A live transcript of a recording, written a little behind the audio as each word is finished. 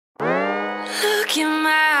Look in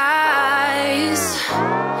my eyes,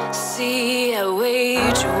 see I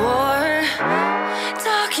wage a war.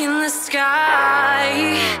 Dark in the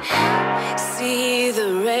sky, see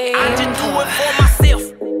the rain. I just do it for myself.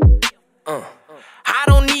 I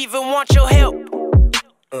don't even want your help.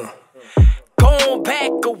 Going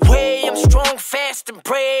back away, I'm strong, fast, and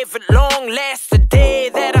brave. At long last, the day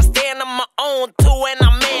that I stand on my own too, and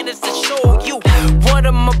I managed to show you what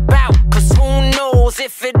I'm about. Cause who knows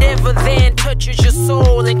if it ever then touches your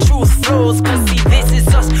soul and truth flows. Cause see, this is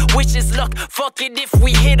us, wish is luck. Fuck it if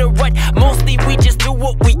we hit a rut. Mostly we just do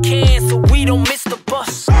what we can so we don't miss the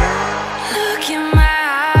bus. Look in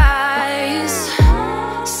my eyes,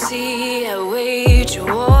 see I wage a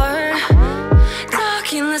war.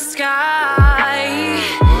 Dark in the sky,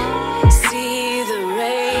 see the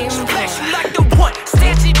rain. Splash you like the one,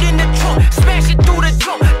 stash it in the trunk, smash it through the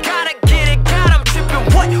trunk. Gotta get it, God, I'm tripping.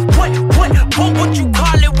 What would you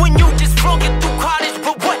call it when you just flunk it through college?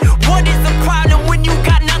 But what is the problem when you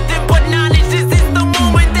got nothing but knowledge? This is the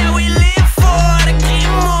moment that we live for, to get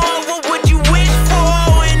more. What would you wish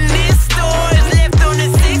for when this store is left on the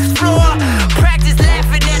 6th floor? Practice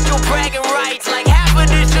laughing at your bragging rights, like half of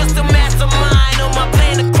this just a mastermind on my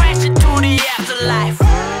plan to crash into the afterlife.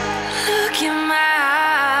 Look in my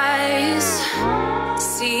eyes,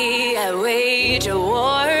 see I wage a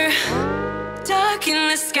war. Dark in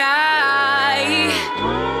the sky,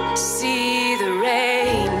 see the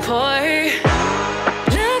rain pour.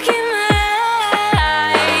 Look in my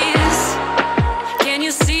eyes, can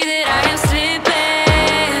you see that I am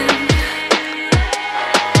slipping?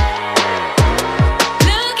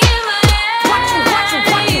 Look in my eyes.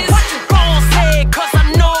 What you gon' say? Cause I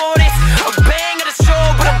know this. A bang of the show,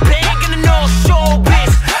 but I'm banging the no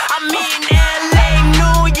showbiz. I'm in LA,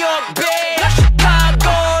 New York, Bay,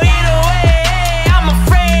 Chicago, either way. I'm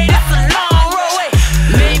afraid it's a long road.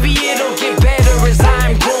 Maybe it'll get better as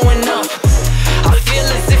I'm growing up. I feel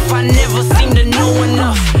as if I never seem to know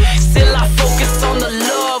enough. Still I focus on the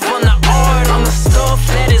love, on the art, on the stuff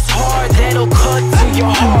that is hard, that'll cut to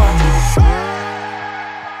your heart.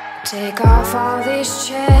 Take off all these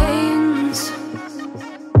chains,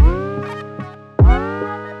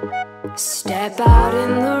 step out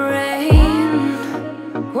in the